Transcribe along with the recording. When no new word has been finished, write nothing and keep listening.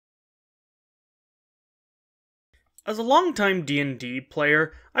As a longtime D&D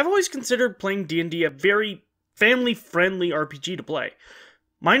player, I've always considered playing D&D a very family-friendly RPG to play.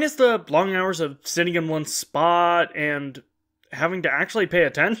 Minus the long hours of sitting in one spot and having to actually pay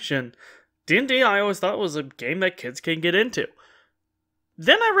attention, D&D I always thought was a game that kids can get into.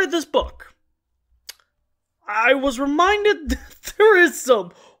 Then I read this book. I was reminded that there is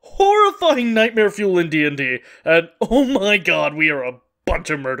some horrifying nightmare fuel in D&D, and oh my god, we are a bunch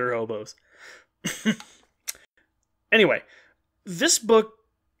of murder hobos. Anyway, this book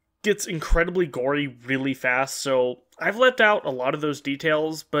gets incredibly gory really fast, so I've left out a lot of those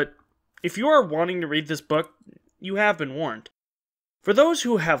details, but if you are wanting to read this book, you have been warned. For those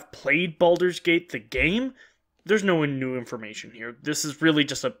who have played Baldur's Gate the game, there's no new information here. This is really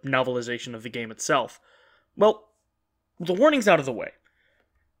just a novelization of the game itself. Well, the warning's out of the way.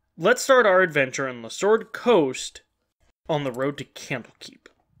 Let's start our adventure on the Sword Coast on the road to Candlekeep.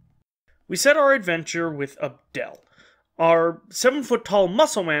 We set our adventure with Abdel, our 7-foot-tall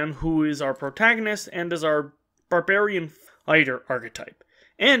muscle man who is our protagonist and is our barbarian fighter archetype,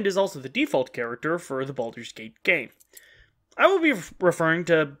 and is also the default character for the Baldur's Gate game. I will be referring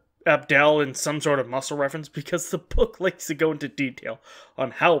to Abdel in some sort of muscle reference because the book likes to go into detail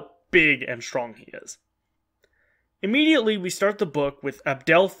on how big and strong he is. Immediately, we start the book with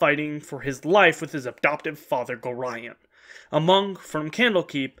Abdel fighting for his life with his adoptive father, Gorion, a monk from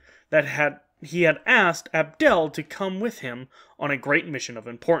Candlekeep that he had asked Abdel to come with him on a great mission of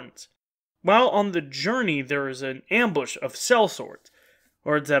importance. While on the journey, there is an ambush of sellswords,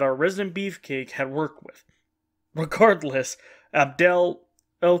 or that our resident beefcake had worked with. Regardless, Abdel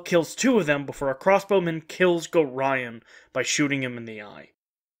kills 2 of them before a crossbowman kills Gorion by shooting him in the eye.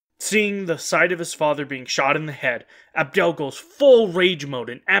 Seeing the sight of his father being shot in the head, Abdel goes full rage mode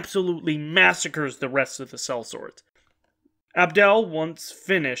and absolutely massacres the rest of the sellswords. Abdel, once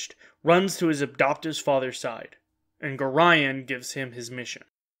finished, runs to his adoptive father's side, and Gorion gives him his mission,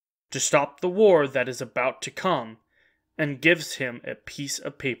 to stop the war that is about to come, and gives him a piece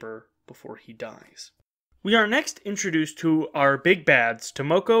of paper before he dies. We are next introduced to our big bads,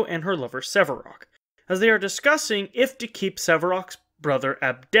 Tomoko and her lover Sevarok, as they are discussing if to keep Sevarok's brother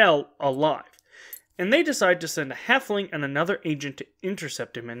Abdel alive, and they decide to send a halfling and another agent to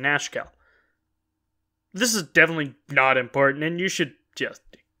intercept him in Nashkel. This is definitely not important, and you should just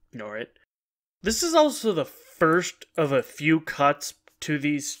ignore it. This is also the first of a few cuts to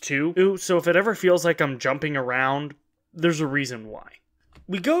these two, so if it ever feels like I'm jumping around, there's a reason why.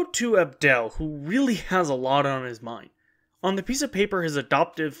 We go to Abdel, who really has a lot on his mind. On the piece of paper his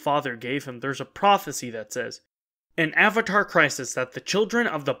adoptive father gave him, there's a prophecy that says, "An avatar crisis that the children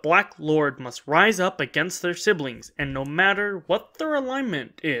of the Black Lord must rise up against their siblings, and no matter what their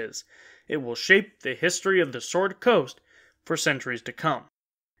alignment is, it will shape the history of the Sword Coast for centuries to come."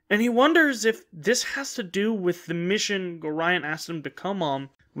 And he wonders if this has to do with the mission Gorion asked him to come on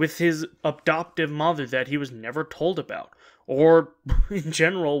with his adoptive mother that he was never told about, or in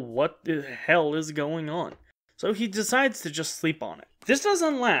general, what the hell is going on. So he decides to just sleep on it. This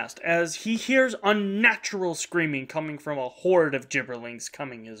doesn't last, as he hears unnatural screaming coming from a horde of gibberlings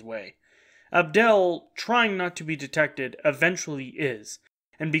coming his way. Abdel, trying not to be detected, eventually is,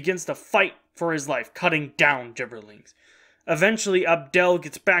 and begins to fight for his life, cutting down gibberlings. Eventually, Abdel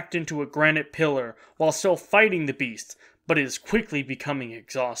gets backed into a granite pillar while still fighting the beasts, but is quickly becoming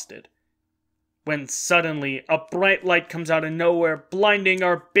exhausted. When suddenly, a bright light comes out of nowhere, blinding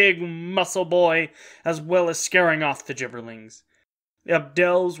our big muscle boy, as well as scaring off the gibberlings.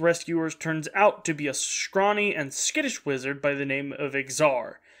 Abdel's rescuers turns out to be a scrawny and skittish wizard by the name of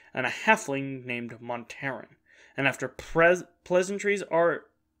Exar, and a halfling named Montaran, and after pleasantries are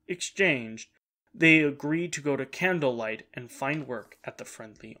exchanged, they agree to go to Candlelight and find work at the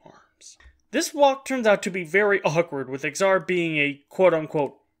Friendly Arms. This walk turns out to be very awkward, with Exar being a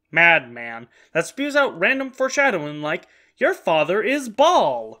quote-unquote madman that spews out random foreshadowing like, "Your father is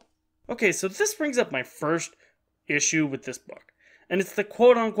Baal." Okay, so this brings up my first issue with this book, and it's the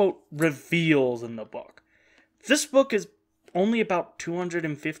quote-unquote reveals in the book. This book is only about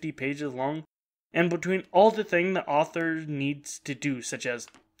 250 pages long, and between all the things the author needs to do, such as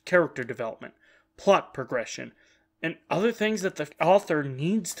character development, plot progression, and other things that the author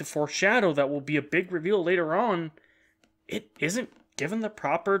needs to foreshadow that will be a big reveal later on, it isn't given the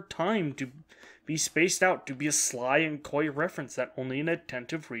proper time to be spaced out to be a sly and coy reference that only an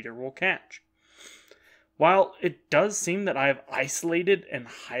attentive reader will catch. While it does seem that I have isolated and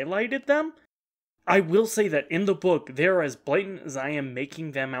highlighted them, I will say that in the book they are as blatant as I am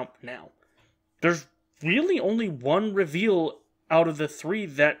making them out now. There's really only one reveal out of the 3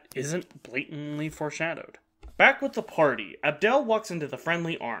 that isn't blatantly foreshadowed. Back with the party, Abdel walks into the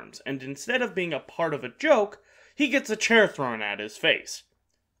Friendly Arms, and instead of being a part of a joke, he gets a chair thrown at his face.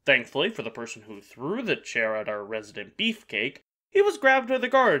 Thankfully for the person who threw the chair at our resident beefcake, he was grabbed by the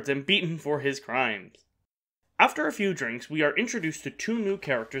guards and beaten for his crimes. After a few drinks, we are introduced to two new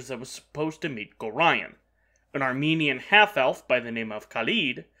characters that was supposed to meet Gorion, an Armenian half-elf by the name of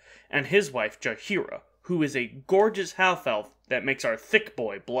Khalid, and his wife Jahira, who is a gorgeous half-elf that makes our thick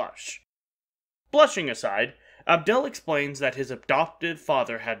boy blush. Blushing aside, Abdel explains that his adoptive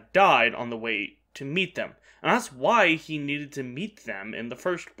father had died on the way to meet them, and that's why he needed to meet them in the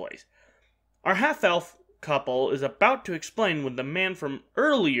first place. Our half-elf couple is about to explain when the man from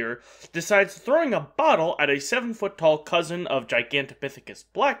earlier decides throwing a bottle at a 7-foot-tall cousin of Gigantopithecus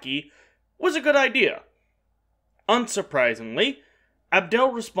Blackie was a good idea. Unsurprisingly,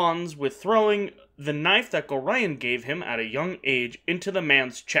 Abdel responds with throwing the knife that Gorion gave him at a young age into the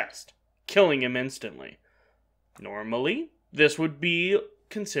man's chest, killing him instantly. Normally, this would be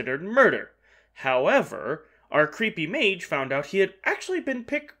considered murder. However, our creepy mage found out he had actually been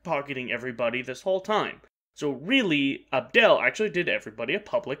pickpocketing everybody this whole time. So really, Abdel actually did everybody a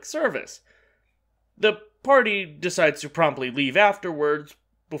public service. The party decides to promptly leave afterwards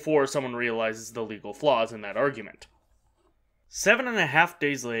before someone realizes the legal flaws in that argument. 7.5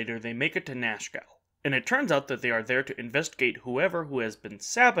 days later, they make it to Nashgau, and it turns out that they are there to investigate whoever who has been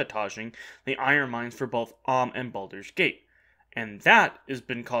sabotaging the iron mines for both and Baldur's Gate, and that has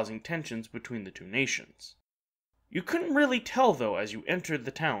been causing tensions between the two nations. You couldn't really tell though as you entered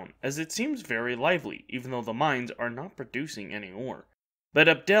the town, as it seems very lively, even though the mines are not producing any ore. But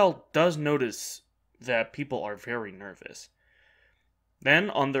Abdel does notice that people are very nervous. Then,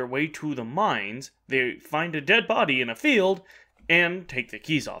 on their way to the mines, they find a dead body in a field and take the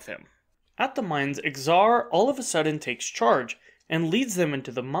keys off him. At the mines, Exar all of a sudden takes charge and leads them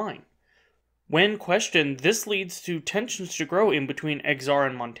into the mine. When questioned, this leads to tensions to grow in between Exar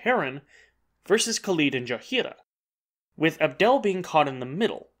and Monteran versus Khalid and Jahira, with Abdel being caught in the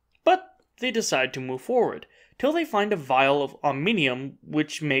middle, but they decide to move forward, till they find a vial of omnium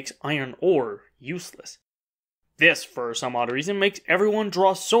which makes iron ore useless. This, for some odd reason, makes everyone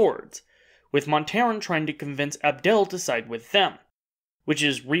draw swords, with Monteran trying to convince Abdel to side with them, which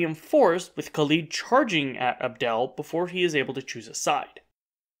is reinforced with Khalid charging at Abdel before he is able to choose a side.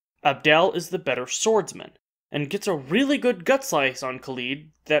 Abdel is the better swordsman, and gets a really good gut slice on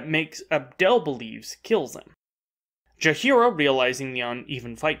Khalid that makes Abdel believes kills him. Jahira, realizing the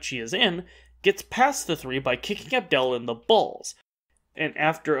uneven fight she is in, gets past the three by kicking Abdel in the balls, and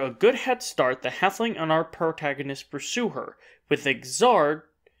after a good head start, the halfling and our protagonist pursue her, with Exar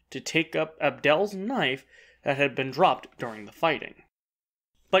to take up Abdel's knife that had been dropped during the fighting.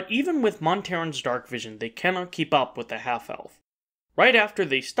 But even with Monteran's dark vision, they cannot keep up with the half-elf. Right after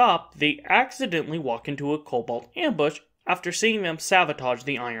they stop, they accidentally walk into a cobalt ambush after seeing them sabotage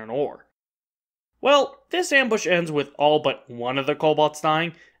the iron ore. Well, this ambush ends with all but one of the kobolds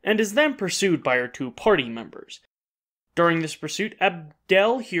dying, and is then pursued by our two party members. During this pursuit,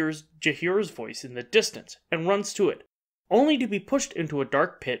 Abdel hears Jahira's voice in the distance, and runs to it, only to be pushed into a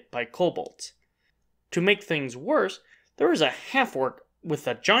dark pit by kobolds. To make things worse, there is a half-orc with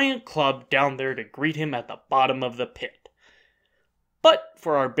a giant club down there to greet him at the bottom of the pit. But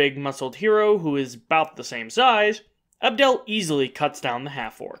for our big-muscled hero, who is about the same size, Abdel easily cuts down the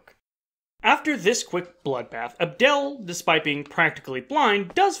half-orc. After this quick bloodbath, Abdel, despite being practically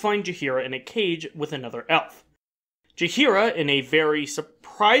blind, does find Jahira in a cage with another elf. Jahira, in a very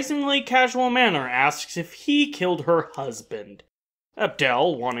surprisingly casual manner, asks if he killed her husband.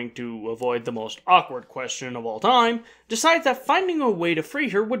 Abdel, wanting to avoid the most awkward question of all time, decides that finding a way to free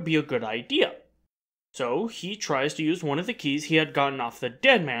her would be a good idea. So he tries to use one of the keys he had gotten off the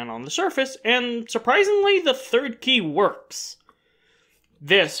dead man on the surface, and surprisingly, the third key works.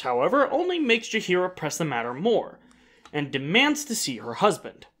 This, however, only makes Jahira press the matter more, and demands to see her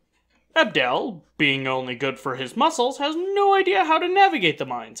husband. Abdel, being only good for his muscles, has no idea how to navigate the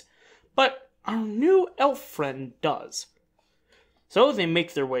mines, but our new elf friend does. So they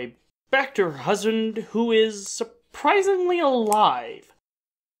make their way back to her husband, who is surprisingly alive.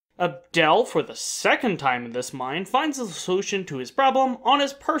 Abdel, for the second time in this mine, finds the solution to his problem on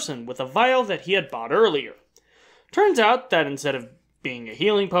his person with a vial that he had bought earlier. Turns out that instead of being a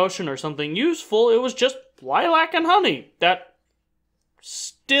healing potion or something useful, it was just lilac and honey that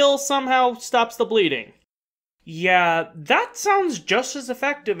still somehow stops the bleeding. Yeah, that sounds just as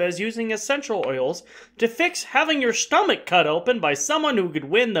effective as using essential oils to fix having your stomach cut open by someone who could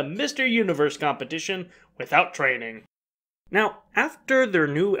win the Mr. Universe competition without training. Now, after their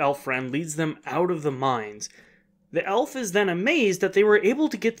new elf friend leads them out of the mines, the elf is then amazed that they were able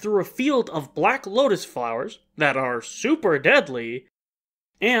to get through a field of black lotus flowers that are super deadly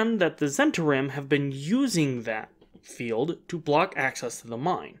and that the Zhentarim have been using that field to block access to the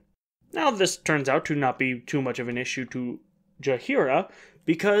mine. Now, this turns out to not be too much of an issue to Jaheira,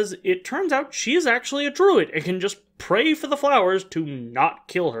 because it turns out she is actually a druid and can just pray for the flowers to not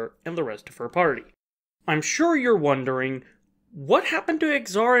kill her and the rest of her party. I'm sure you're wondering, what happened to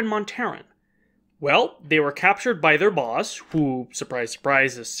Exar and Montaran? Well, they were captured by their boss, who, surprise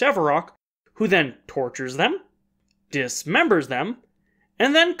surprise, is Sevarok, who then tortures them, dismembers them,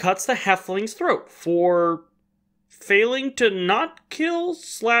 and then cuts the halfling's throat for failing to not kill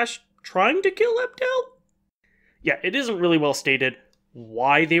 / trying to kill Abdel? Yeah, it isn't really well stated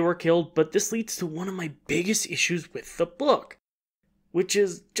why they were killed, but this leads to one of my biggest issues with the book, which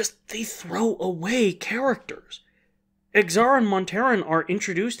is just they throw away characters. Exar and Montaran are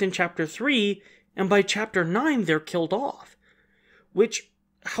introduced in Chapter 3, and by Chapter 9 they're killed off. Which,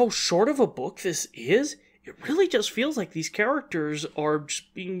 how short of a book this is, it really just feels like these characters are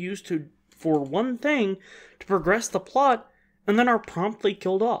just being used for one thing to progress the plot, and then are promptly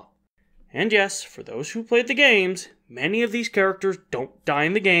killed off. And yes, for those who played the games, many of these characters don't die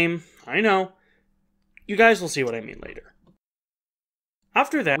in the game, I know. You guys will see what I mean later.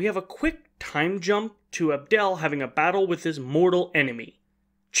 After that, we have a quick time jump to Abdel having a battle with his mortal enemy,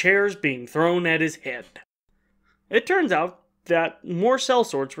 chairs being thrown at his head. It turns out that more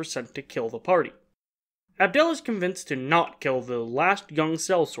sellswords were sent to kill the party. Abdel is convinced to not kill the last young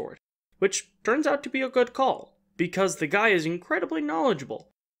sellsword, which turns out to be a good call, because the guy is incredibly knowledgeable,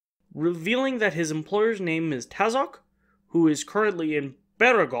 revealing that his employer's name is Tazok, who is currently in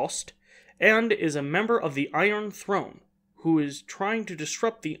Beragost, and is a member of the Iron Throne, who is trying to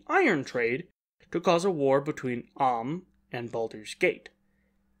disrupt the iron trade to cause a war between and Baldur's Gate.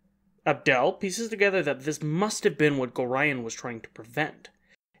 Abdel pieces together that this must have been what Gorion was trying to prevent,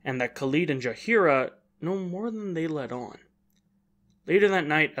 and that Khalid and Jaheira know more than they let on. Later that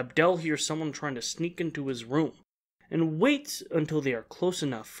night, Abdel hears someone trying to sneak into his room, and waits until they are close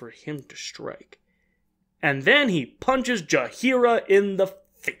enough for him to strike. And then he punches Jaheira in the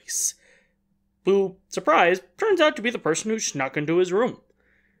face, who, surprise, turns out to be the person who snuck into his room.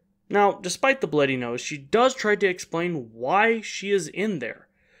 Now, despite the bloody nose, she does try to explain why she is in there,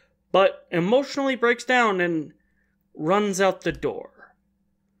 but emotionally breaks down and runs out the door.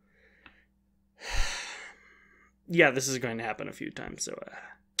 Yeah, this is going to happen a few times, so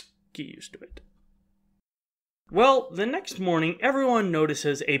get used to it. Well, the next morning, everyone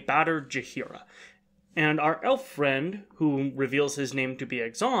notices a battered Jaheira, and our elf friend, who reveals his name to be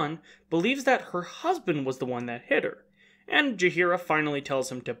Exon, believes that her husband was the one that hit her, and Jaheira finally tells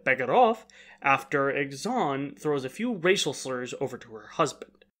him to beg it off after Exon throws a few racial slurs over to her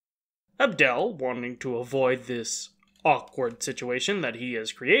husband. Abdel, wanting to avoid this awkward situation that he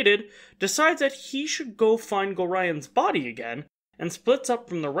has created, decides that he should go find Gorion's body again, and splits up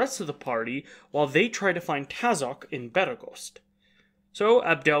from the rest of the party while they try to find Tazok in Beragost. So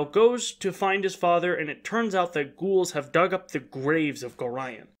Abdel goes to find his father, and it turns out that ghouls have dug up the graves of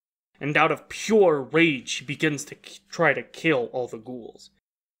Gorion, and out of pure rage he begins to try to kill all the ghouls.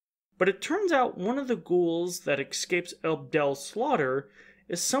 But it turns out one of the ghouls that escapes Abdel's slaughter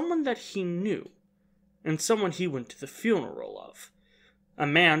is someone that he knew, and someone he went to the funeral of, a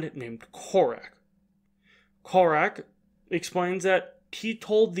man named Korak. Korak explains that he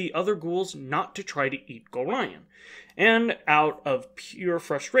told the other ghouls not to try to eat Gorion, and out of pure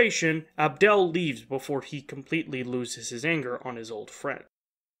frustration, Abdel leaves before he completely loses his anger on his old friend.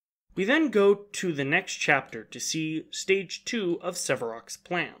 We then go to the next chapter to see Stage 2 of Sevarok's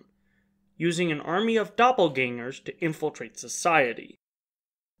plan, using an army of doppelgangers to infiltrate society,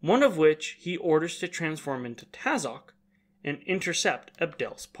 one of which he orders to transform into Tazok and intercept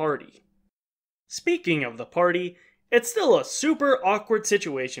Abdel's party. Speaking of the party, it's still a super awkward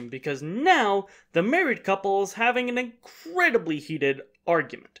situation because now the married couple is having an incredibly heated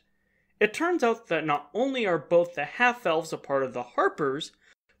argument. It turns out that not only are both the half-elves a part of the Harpers,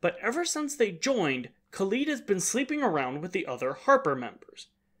 but ever since they joined, Khalid has been sleeping around with the other Harper members.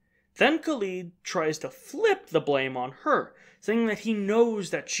 Then Khalid tries to flip the blame on her, saying that he knows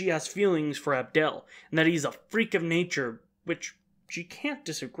that she has feelings for Abdel, and that he's a freak of nature, which she can't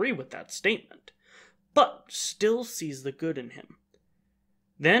disagree with that statement, but still sees the good in him.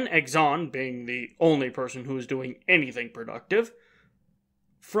 Then Exon, being the only person who is doing anything productive,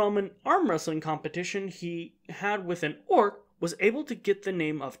 from an arm wrestling competition he had with an orc, was able to get the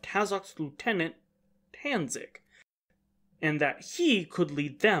name of Tazok's lieutenant, Tanzik, and that he could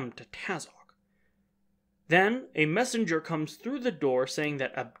lead them to Tazok. Then a messenger comes through the door saying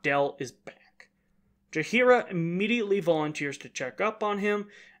that Abdel is back. Jaheira immediately volunteers to check up on him,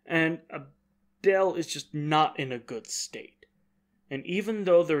 and Abdel is just not in a good state. and even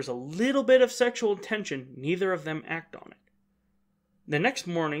though there's a little bit of sexual tension, neither of them act on it. The next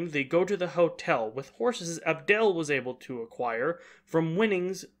morning, they go to the hotel with horses Abdel was able to acquire from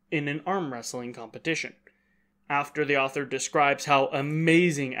winnings in an arm wrestling competition. After the author describes how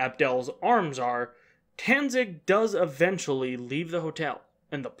amazing Abdel's arms are, Tanzig does eventually leave the hotel,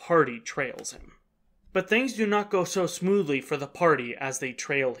 and the party trails him. But things do not go so smoothly for the party as they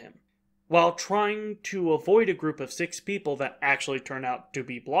trail him. While trying to avoid a group of 6 people that actually turn out to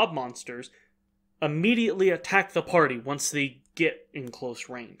be blob monsters, immediately attack the party once they get in close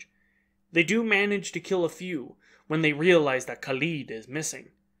range. They do manage to kill a few when they realize that Khalid is missing.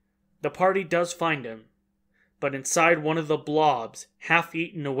 The party does find him, but inside one of the blobs, half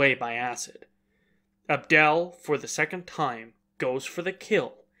eaten away by acid. Abdel, for the second time, goes for the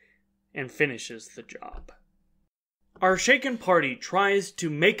kill and finishes the job. Our shaken party tries to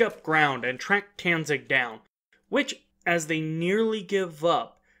make up ground and track Tanzig down, which, as they nearly give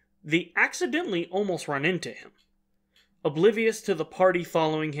up, they accidentally almost run into him. Oblivious to the party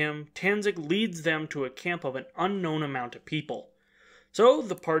following him, Tanzig leads them to a camp of an unknown amount of people. So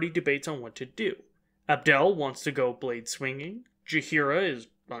the party debates on what to do. Abdel wants to go blade swinging, Jahira is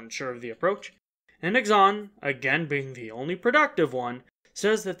unsure of the approach, and Exxon, again being the only productive one,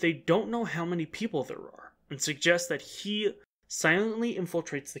 says that they don't know how many people there are, and suggests that he silently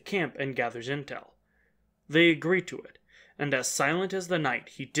infiltrates the camp and gathers intel. They agree to it, and as silent as the night,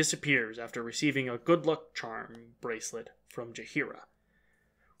 he disappears after receiving a good luck charm bracelet from Jahira.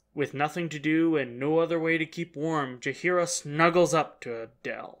 With nothing to do and no other way to keep warm, Jahira snuggles up to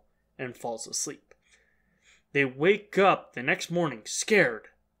Abdel and falls asleep. They wake up the next morning scared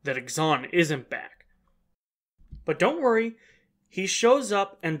that Exxon isn't back. But don't worry, he shows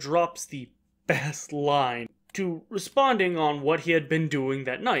up and drops the best line to responding on what he had been doing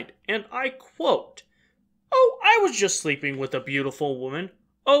that night, and I quote, "Oh, I was just sleeping with a beautiful woman.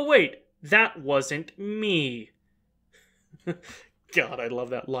 Oh wait, that wasn't me." God, I love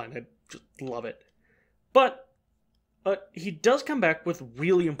that line. I just love it. But he does come back with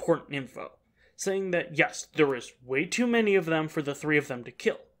really important info, saying that yes, there is way too many of them for the 3 of them to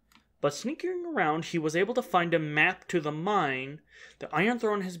kill. But sneaking around, he was able to find a map to the mine the Iron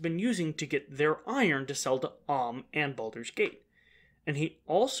Throne has been using to get their iron to sell to and Baldur's Gate. And he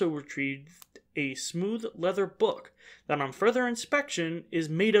also retrieved a smooth leather book that on further inspection is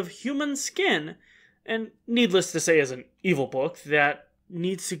made of human skin, and needless to say is an evil book that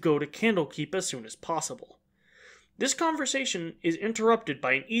needs to go to Candlekeep as soon as possible. This conversation is interrupted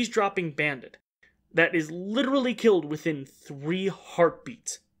by an eavesdropping bandit that is literally killed within 3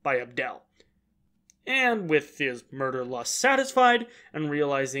 heartbeats by Abdel. And with his murder lust satisfied, and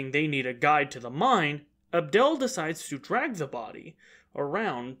realizing they need a guide to the mine, Abdel decides to drag the body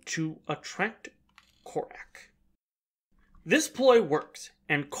around to attract Korak. This ploy works,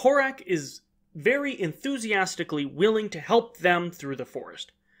 and Korak is very enthusiastically willing to help them through the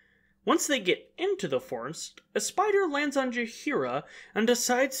forest. Once they get into the forest, a spider lands on Jahira and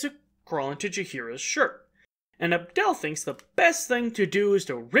decides to crawl into Jahira's shirt. And Abdel thinks the best thing to do is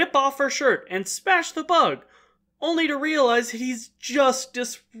to rip off her shirt and smash the bug, only to realize he's just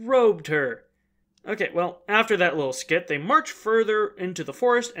disrobed her. Okay, well, after that little skit, they march further into the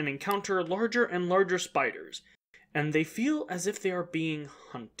forest and encounter larger and larger spiders, and they feel as if they are being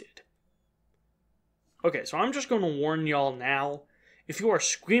hunted. Okay, so I'm just going to warn y'all now, if you are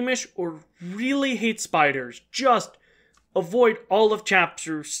squeamish or really hate spiders, just avoid all of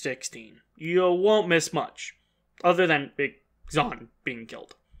chapter 16. You won't miss much. Other than Big Zon being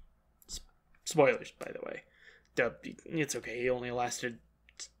killed. Spoilers, by the way. It's okay, he only lasted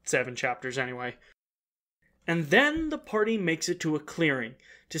 7 chapters anyway. And then the party makes it to a clearing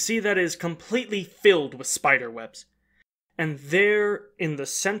to see that it is completely filled with spider webs. And there, in the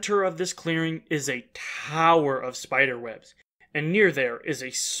center of this clearing, is a tower of spider webs. And near there is a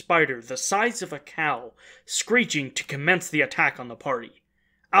spider the size of a cow, screeching to commence the attack on the party.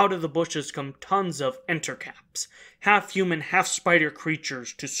 Out of the bushes come tons of entercaps, half-human, half-spider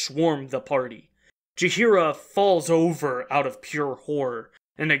creatures to swarm the party. Jahira falls over out of pure horror,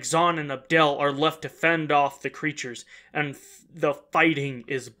 and Exxon and Abdel are left to fend off the creatures, and the fighting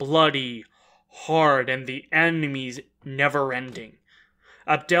is bloody, hard, and the enemies never-ending.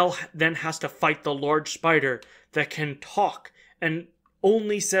 Abdel then has to fight the large spider that can talk, and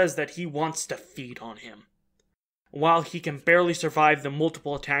only says that he wants to feed on him. While he can barely survive the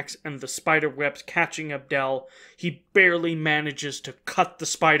multiple attacks and the spider webs catching Abdel, he barely manages to cut the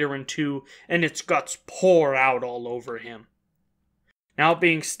spider in 2, and its guts pour out all over him. Now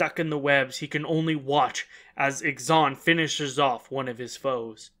being stuck in the webs, he can only watch as Exxon finishes off one of his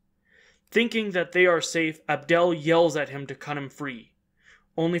foes. Thinking that they are safe, Abdel yells at him to cut him free,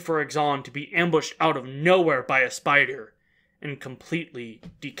 only for Exxon to be ambushed out of nowhere by a spider and completely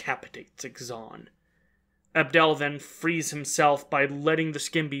decapitates Exxon. Abdel then frees himself by letting the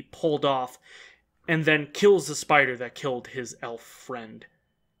skin be pulled off, and then kills the spider that killed his elf friend.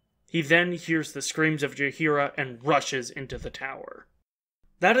 He then hears the screams of Jaheira and rushes into the tower.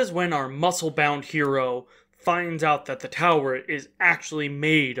 That is when our muscle-bound hero finds out that the tower is actually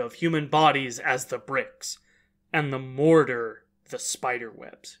made of human bodies as the bricks, and the mortar the spider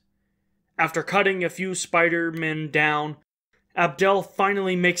webs. After cutting a few Spider-Men down, Abdel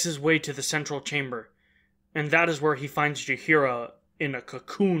finally makes his way to the central chamber, and that is where he finds Jaheira in a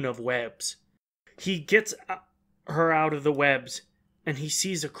cocoon of webs. He gets her out of the webs, and he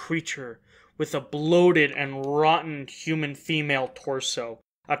sees a creature with a bloated and rotten human female torso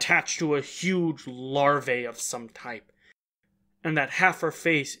attached to a huge larvae of some type, and that half her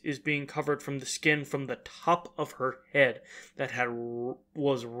face is being covered from the skin from the top of her head that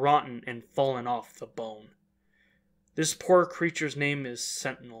was rotten and fallen off the bone. This poor creature's name is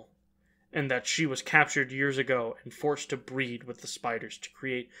Sentinel, and that she was captured years ago and forced to breed with the spiders to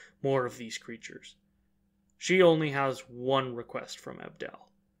create more of these creatures. She only has one request from Abdel,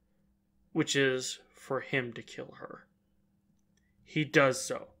 which is for him to kill her. He does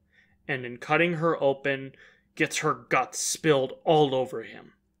so, and in cutting her open, gets her guts spilled all over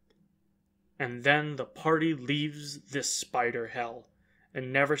him. And then the party leaves this spider hell,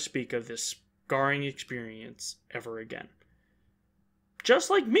 and never speak of this scarring experience ever again. Just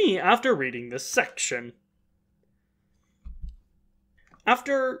like me after reading this section.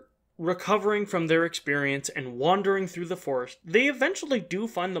 After recovering from their experience and wandering through the forest, they eventually do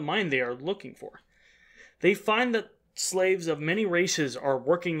find the mine they are looking for. They find that slaves of many races are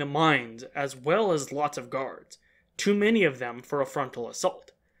working the mines, as well as lots of guards, too many of them for a frontal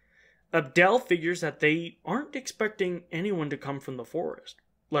assault. Abdel figures that they aren't expecting anyone to come from the forest,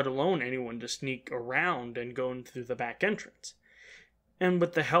 let alone anyone to sneak around and go in through the back entrance. And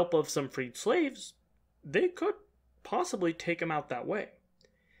with the help of some freed slaves, they could possibly take him out that way.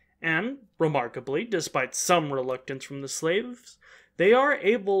 And, remarkably, despite some reluctance from the slaves, they are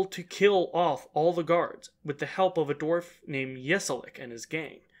able to kill off all the guards with the help of a dwarf named Yeselik and his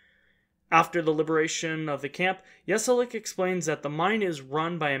gang. After the liberation of the camp, Yeselik explains that the mine is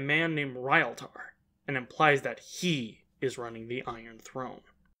run by a man named Ryaltar, and implies that he is running the Iron Throne.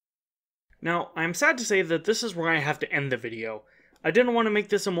 Now, I'm sad to say that this is where I have to end the video. I didn't want to make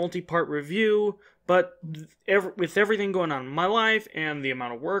this a multi-part review, but with everything going on in my life and the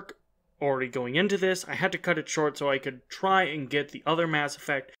amount of work already going into this, I had to cut it short so I could try and get the other Mass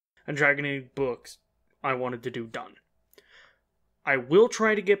Effect and Dragon Age books I wanted to do done. I will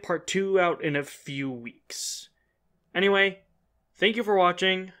try to get part 2 out in a few weeks. Anyway, thank you for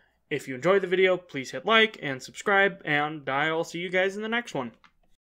watching. If you enjoyed the video, please hit like and subscribe, and I'll see you guys in the next one.